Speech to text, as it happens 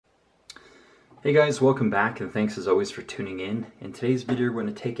Hey guys, welcome back and thanks as always for tuning in. In today's video we're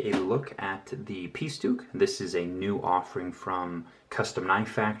going to take a look at the Peace Duke. This is a new offering from Custom Knife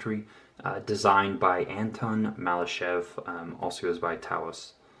Factory, designed by Anton, Malyshev, also goes by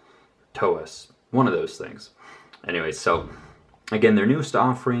Tohus, one of those things. Anyway, so again, their newest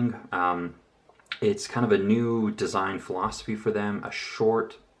offering, it's kind of a new design philosophy for them, a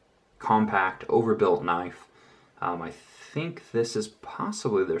short, compact, overbuilt knife. I think this is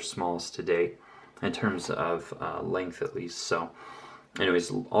possibly their smallest to date, in terms of length at least. So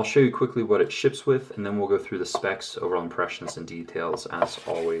anyways, I'll show you quickly what it ships with, and then we'll go through the specs, overall impressions, and details as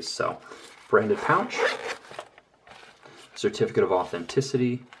always. So branded pouch, certificate of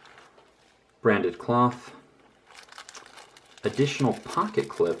authenticity, branded cloth, additional pocket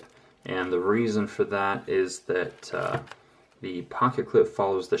clip, and the reason for that is that the pocket clip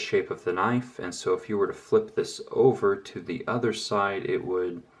follows the shape of the knife, and so if you were to flip this over to the other side, it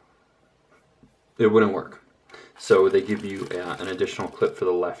wouldn't work. So they give you an additional clip for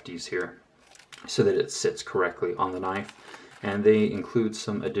the lefties here so that it sits correctly on the knife, and they include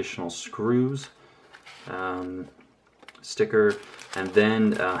some additional screws, sticker, and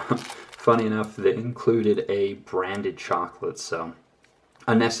then funny enough, they included a branded chocolate, so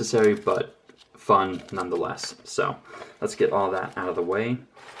unnecessary but fun nonetheless. So let's get all that out of the way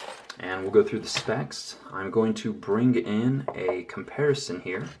and we'll go through the specs. I'm going to bring in a comparison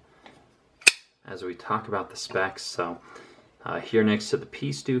here as we talk about the specs. So here next to the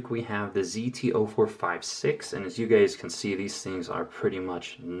Peace Duke we have the ZT0456, and as you guys can see, these things are pretty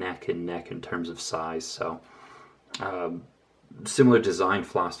much neck and neck in terms of size. So similar design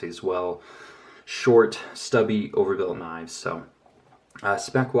philosophy as well, short, stubby, overbuilt knives. So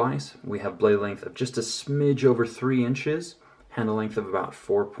spec wise, we have blade length of just a smidge over 3 inches, handle length of about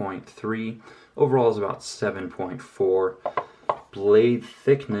 4.3, overall is about 7.4. Blade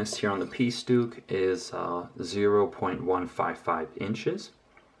thickness here on the Peace Duke is 0.155 inches,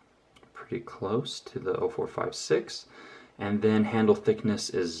 pretty close to the 0456, and then handle thickness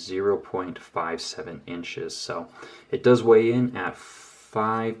is 0.57 inches. So it does weigh in at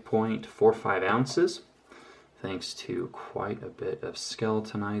 5.45 ounces, thanks to quite a bit of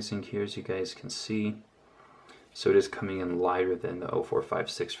skeletonizing here, as you guys can see. So it is coming in lighter than the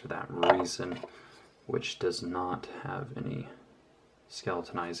 0456 for that reason, which does not have any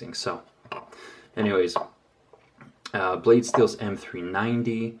skeletonizing. So anyways, blade steel's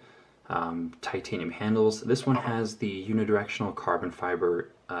M390, titanium handles. This one has the unidirectional carbon fiber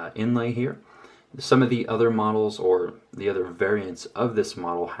inlay here. Some of the other models or the other variants of this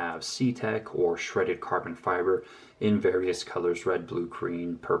model have C-Tech or shredded carbon fiber in various colors: red, blue,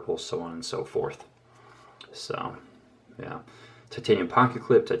 green, purple, so on and so forth. So yeah, titanium pocket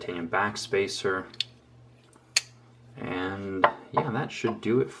clip, titanium back spacer, and yeah, that should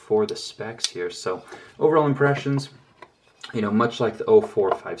do it for the specs here. So overall impressions, you know, much like the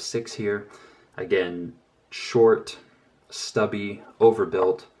 0456 here, again, short, stubby,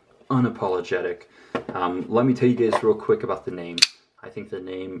 overbuilt, unapologetic. Let me tell you guys real quick about the name. I think the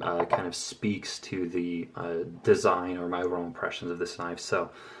name kind of speaks to the design or my overall impressions of this knife.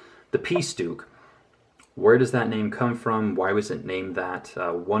 So the Peace Duke, where does that name come from? Why was it named that?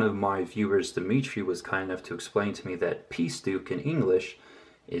 One of my viewers, Dimitri, was kind enough to explain to me that Peace Duke in English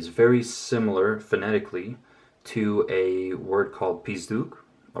is very similar phonetically to a word called pizdyuk,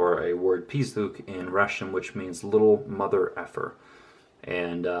 or a word pizdyuk in Russian, which means little mother effer.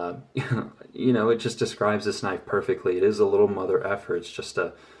 And you know, it just describes this knife perfectly. It is a little mother effer. It's just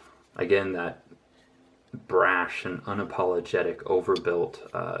again, that brash and unapologetic, overbuilt,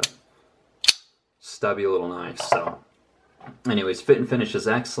 stubby little knife. So anyways, fit and finish is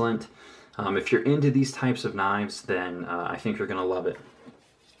excellent. If you're into these types of knives, then I think you're gonna love it.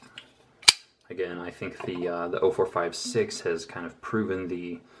 Again, I think the 0456 has kind of proven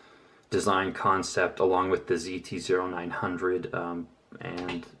the design concept along with the ZT0900,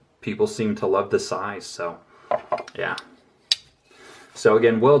 and people seem to love the size. So yeah, so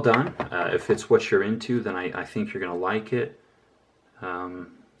again, well done. If it's what you're into, then I think you're gonna like it.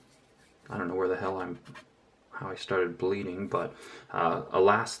 I don't know where the hell how I started bleeding, but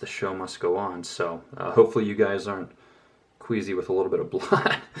alas, the show must go on. So hopefully you guys aren't queasy with a little bit of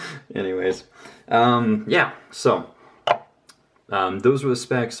blood. Anyways, yeah, so those were the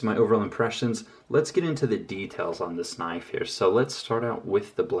specs, my overall impressions. Let's get into the details on this knife here. So let's start out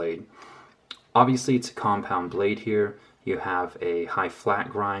with the blade. Obviously, it's a compound blade here. You have a high flat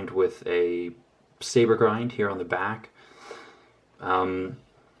grind with a saber grind here on the back.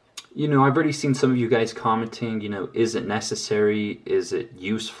 You know, I've already seen some of you guys commenting, you know, is it necessary? Is it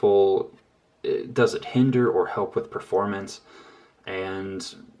useful? Does it hinder or help with performance? And,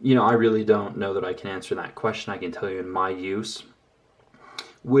 you know, I really don't know that I can answer that question. I can tell you in my use,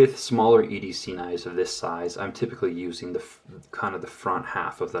 with smaller EDC knives of this size, I'm typically using the kind of the front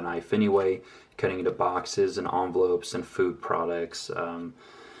half of the knife anyway, cutting into boxes and envelopes and food products,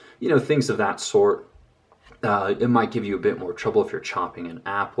 you know, things of that sort. It might give you a bit more trouble if you're chopping an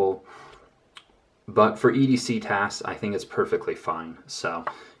apple, but for EDC tasks, I think it's perfectly fine. So,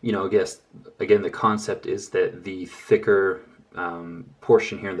 you know, I guess, again, the concept is that the thicker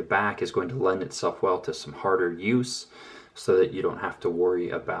portion here in the back is going to lend itself well to some harder use, so that you don't have to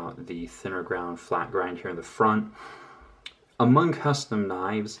worry about the thinner ground, flat grind here in the front. Among custom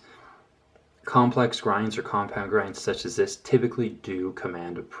knives, complex grinds or compound grinds such as this typically do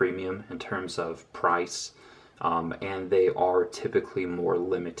command a premium in terms of price, and they are typically more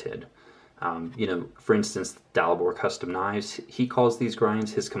limited. You know, for instance, Dalibor Custom Knives, he calls these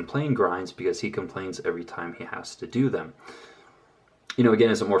grinds his complain grinds because he complains every time he has to do them. You know,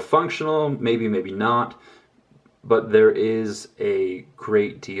 again, is it more functional? Maybe, maybe not. But there is a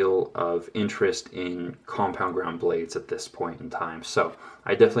great deal of interest in compound ground blades at this point in time. So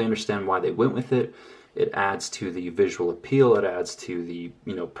I definitely understand why they went with it. It adds to the visual appeal. It adds to the,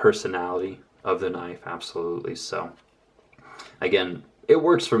 you know, personality of the knife, absolutely. So again, it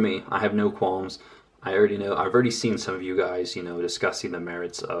works for me. I have no qualms. I already know, I've already seen some of you guys, you know, discussing the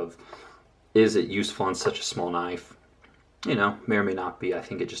merits of, is it useful on such a small knife? You know, may or may not be. I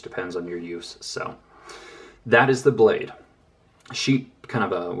think it just depends on your use. So that is the blade. Sheep,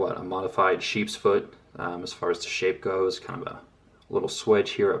 kind of a modified sheep's foot as far as the shape goes. Kind of a little swedge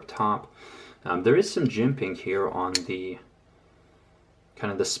here up top. There is some jimping here on the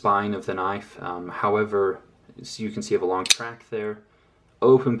kind of the spine of the knife. However, as you can see, I have a long track there.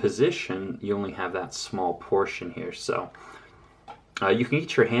 Open position, you only have that small portion here. So you can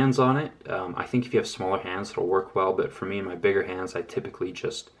get your hands on it. I think if you have smaller hands, it'll work well. But for me and my bigger hands, I typically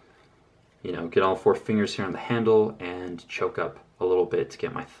just, you know, get all 4 fingers here on the handle and choke up a little bit to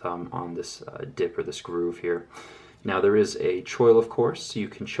get my thumb on this dip or this groove here. Now there is a choil, of course, so you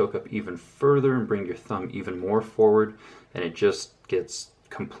can choke up even further and bring your thumb even more forward, and it just gets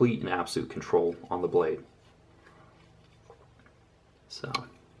complete and absolute control on the blade. So,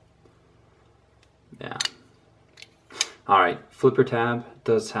 yeah. Alright, flipper tab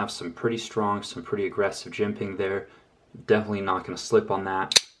does have some pretty strong, some pretty aggressive jimping there. Definitely not going to slip on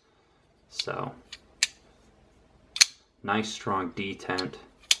that. So, nice strong detent,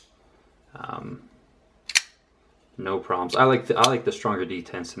 no problems. I like the stronger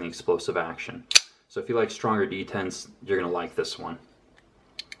detents and the explosive action. So if you like stronger detents, you're gonna like this one.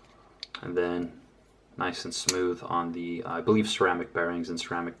 And then nice and smooth on the, I believe, ceramic bearings and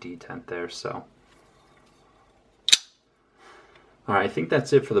ceramic detent there. So, all right, I think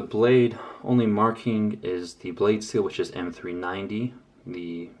that's it for the blade. Only marking is the blade steel, which is M390.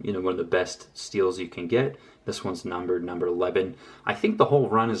 The, you know, one of the best steels you can get. This one's numbered number 11. I think the whole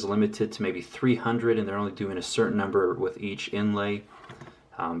run is limited to maybe 300, and they're only doing a certain number with each inlay,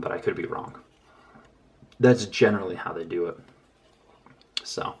 but I could be wrong. That's generally how they do it.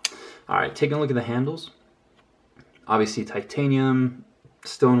 So, all right, taking a look at the handles. Obviously titanium,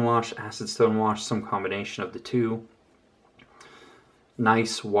 stonewash, acid stonewash, some combination of the two.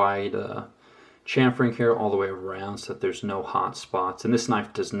 Nice wide chamfering here all the way around so that there's no hot spots. And this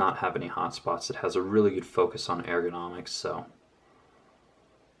knife does not have any hot spots. It has a really good focus on ergonomics, so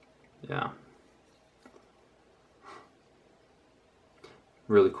yeah.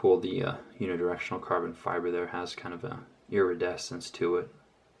 Really cool. The unidirectional carbon fiber there has kind of a iridescence to it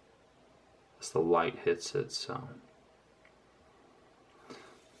as the light hits it. So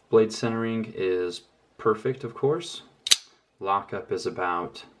blade centering is perfect, of course. Lockup is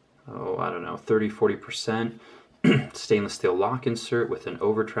about, oh, I don't know, 30-40%. Stainless steel lock insert with an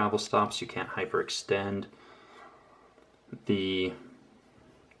over travel stop so you can't hyperextend. The,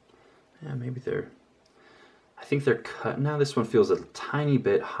 yeah, maybe they're, I think they're cut now. This one feels a tiny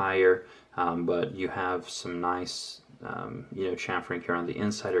bit higher, but you have some nice, you know, chamfering here on the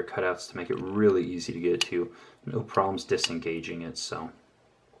inside or cutouts to make it really easy to get to. No problems disengaging it. So.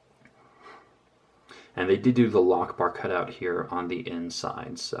 And they did do the lock bar cutout here on the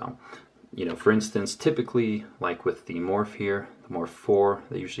inside. So, you know, for instance, typically, like with the Morph here, the Morph 4,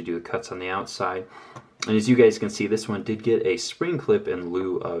 they usually do the cuts on the outside. And as you guys can see, this one did get a spring clip in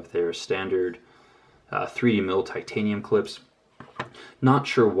lieu of their standard 3D mill titanium clips. Not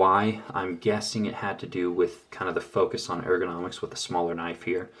sure why. I'm guessing it had to do with kind of the focus on ergonomics with the smaller knife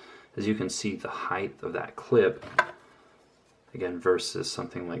here. As you can see, the height of that clip, again, versus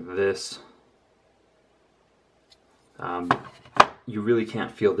something like this. You really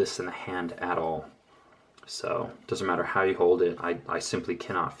can't feel this in the hand at all. So it doesn't matter how you hold it, I simply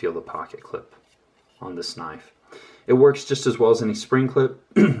cannot feel the pocket clip on this knife. It works just as well as any spring clip.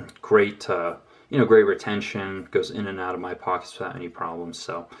 Great, great retention, goes in and out of my pockets without any problems,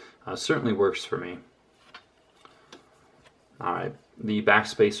 so certainly works for me. Alright, the back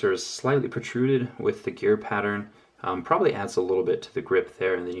spacer is slightly protruded with the gear pattern. Probably adds a little bit to the grip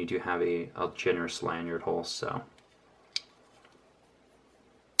there, and then you do have a generous lanyard hole, so.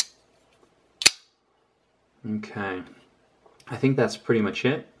 Okay, I think that's pretty much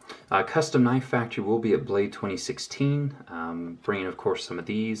it. Custom Knife Factory will be at Blade 2016, bringing of course some of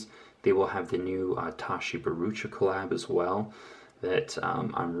these. They will have the new Tashi Barucha collab as well that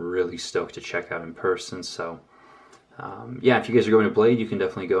I'm really stoked to check out in person. So yeah, if you guys are going to Blade, you can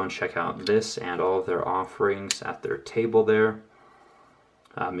definitely go and check out this and all of their offerings at their table there.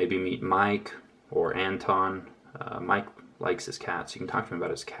 Maybe meet Mike or Anton. Mike likes his cat, so you can talk to him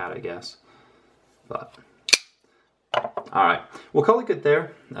about his cat, I guess. But alright, we'll call it good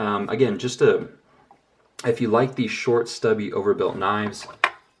there. Again, if you like these short, stubby, overbuilt knives,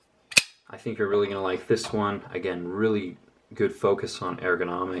 I think you're really going to like this one. Again, really good focus on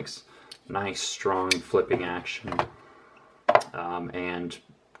ergonomics, nice, strong flipping action, and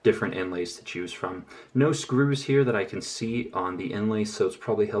different inlays to choose from. No screws here that I can see on the inlays, so it's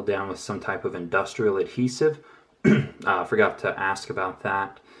probably held down with some type of industrial adhesive. Forgot to ask about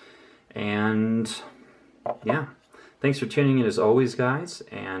that. And yeah. Thanks for tuning in as always, guys,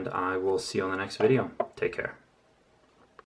 and I will see you on the next video. Take care.